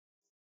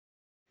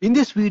In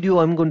this video,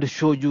 I'm going to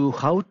show you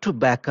how to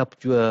back up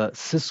your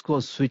Cisco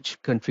switch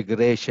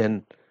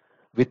configuration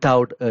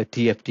without a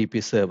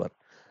TFTP server.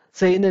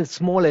 Say in a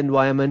small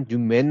environment, you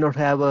may not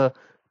have a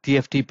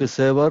TFTP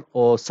server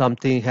or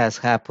something has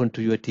happened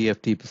to your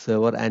TFTP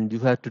server and you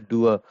have to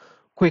do a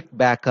quick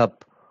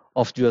backup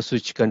of your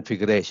switch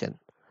configuration.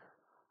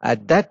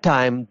 At that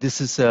time,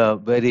 this is a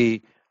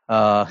very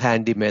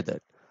handy method.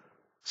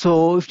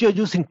 So if you're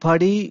using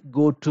Putty,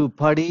 go to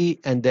Putty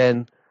and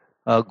then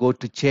go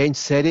to change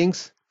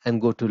settings and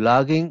go to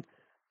logging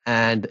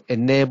and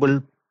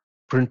enable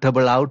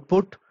printable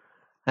output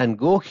and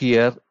go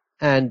here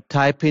and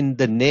type in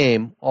the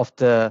name of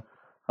the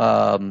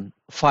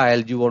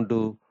file you want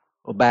to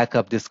back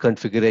up this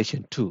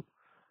configuration to.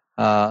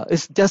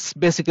 It's just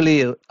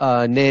basically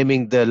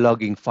naming the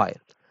logging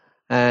file.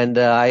 And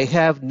I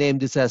have named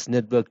this as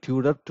network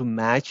tutor to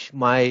match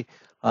my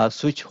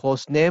switch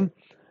host name.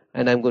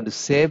 And I'm going to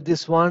save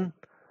this one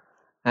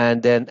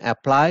and then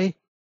apply.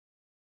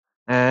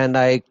 And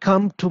I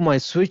come to my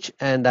switch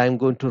and I'm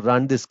going to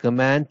run this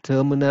command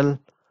terminal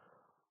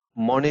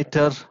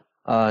monitor,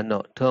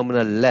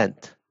 terminal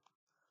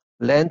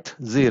length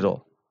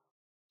 0.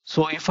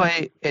 So if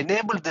I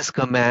enable this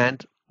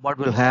command, what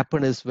will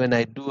happen is when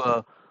I do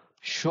a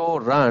show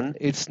run,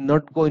 it's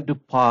not going to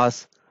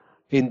pass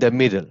in the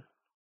middle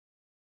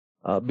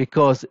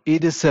because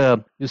it is,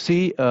 you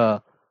see,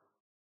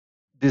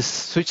 this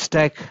switch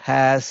stack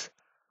has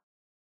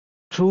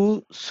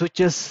two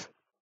switches.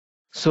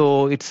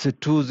 So it's a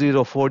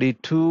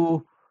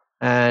 2042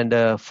 and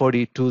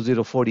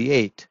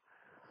 2048.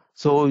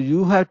 So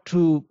you have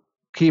to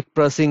keep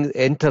pressing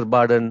enter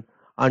button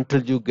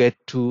until you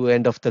get to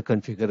end of the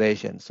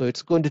configuration. So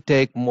it's going to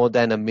take more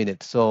than a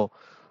minute. So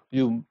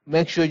you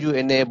make sure you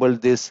enable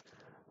this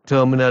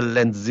terminal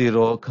length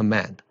 0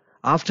 command.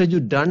 After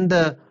you've done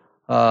the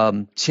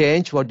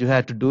change, what you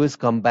have to do is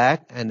come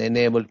back and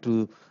enable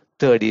to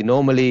 30.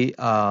 Normally,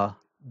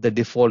 the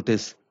default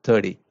is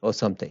 30 or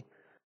something.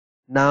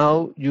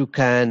 Now you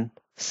can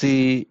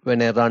see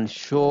when I run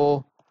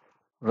show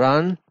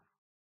run,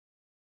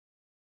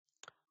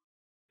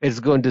 it's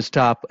going to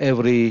stop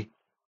every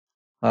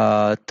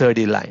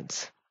 30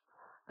 lines.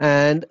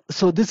 And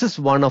so this is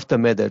one of the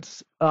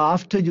methods.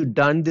 After you've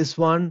done this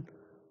one,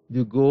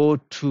 you go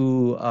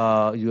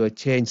to your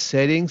change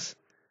settings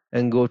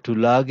and go to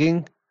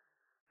logging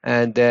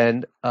and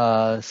then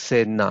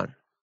say none.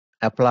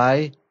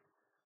 Apply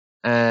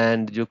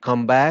and you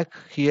come back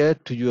here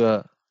to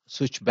your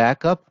switch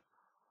backup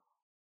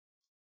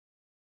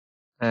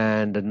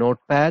and the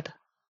notepad.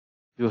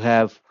 You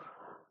have,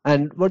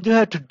 and what you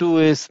have to do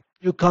is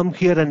you come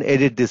here and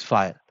edit this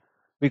file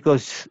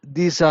because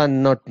these are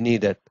not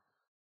needed.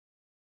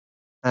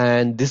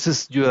 And this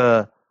is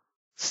your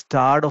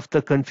start of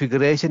the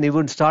configuration.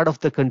 Even start of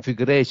the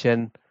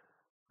configuration,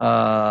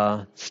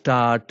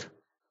 start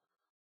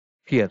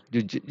here.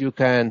 You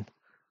can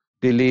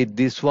delete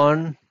this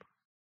one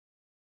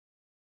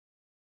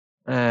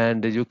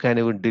and you can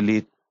even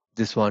delete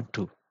this one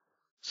too.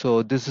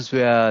 So this is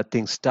where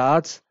things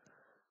starts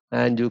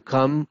and you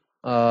come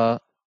to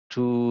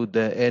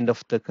the end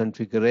of the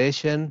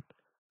configuration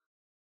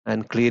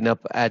and clean up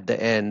at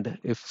the end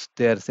if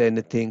there's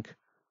anything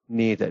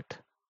needed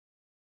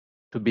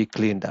to be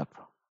cleaned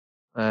up.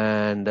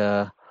 And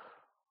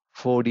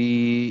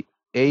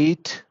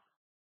 48,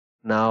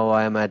 now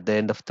I'm at the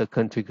end of the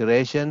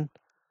configuration.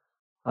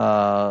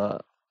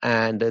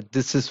 And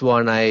this is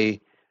one I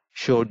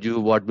showed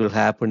you what will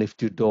happen if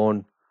you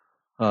don't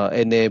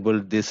enable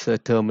this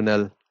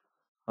terminal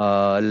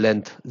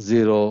length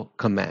 0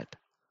 command.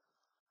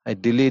 I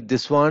delete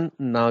this one.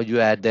 Now you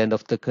at the end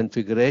of the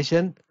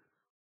configuration.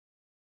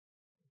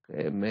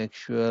 Okay, make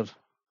sure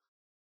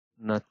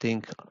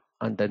nothing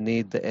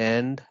underneath the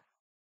end.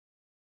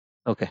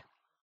 Okay,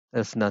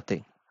 there's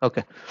nothing.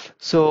 Okay,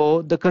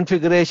 so the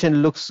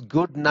configuration looks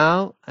good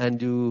now, and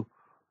you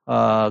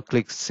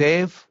click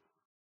save.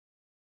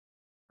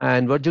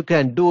 And what you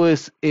can do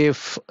is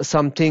if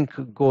something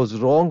goes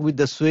wrong with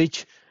the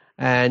switch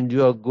and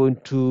you are going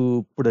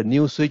to put a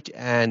new switch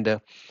and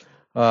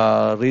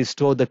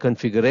restore the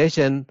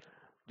configuration,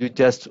 you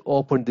just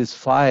open this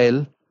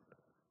file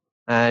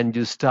and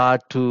you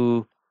start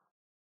to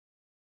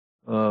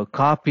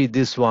copy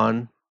this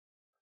one,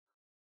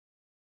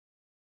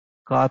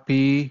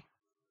 copy,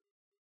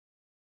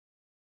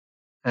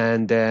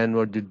 and then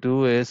what you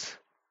do is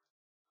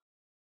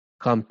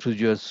come to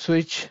your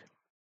switch,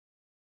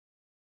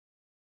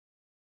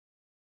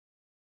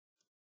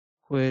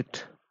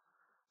 quit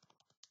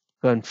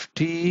conf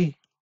T,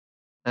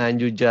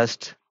 and you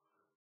just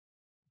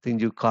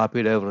think you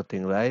copied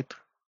everything, right?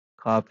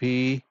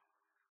 Copy,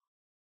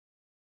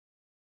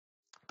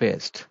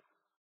 paste.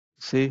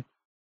 See?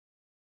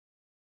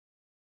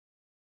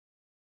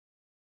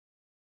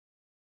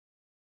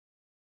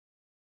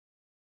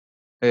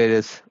 It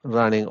is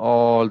running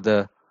all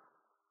the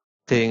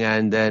thing,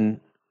 and then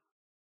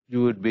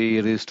you would be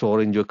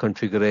restoring your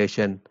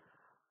configuration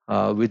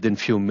within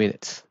few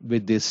minutes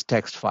with this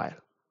text file.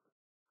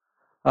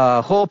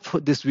 Hope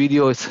this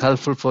video is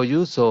helpful for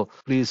you. So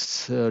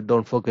please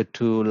don't forget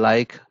to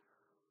like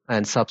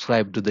and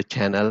subscribe to the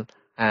channel.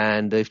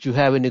 And if you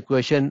have any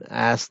question,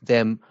 ask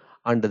them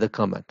under the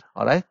comment.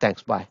 All right.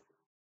 Thanks. Bye.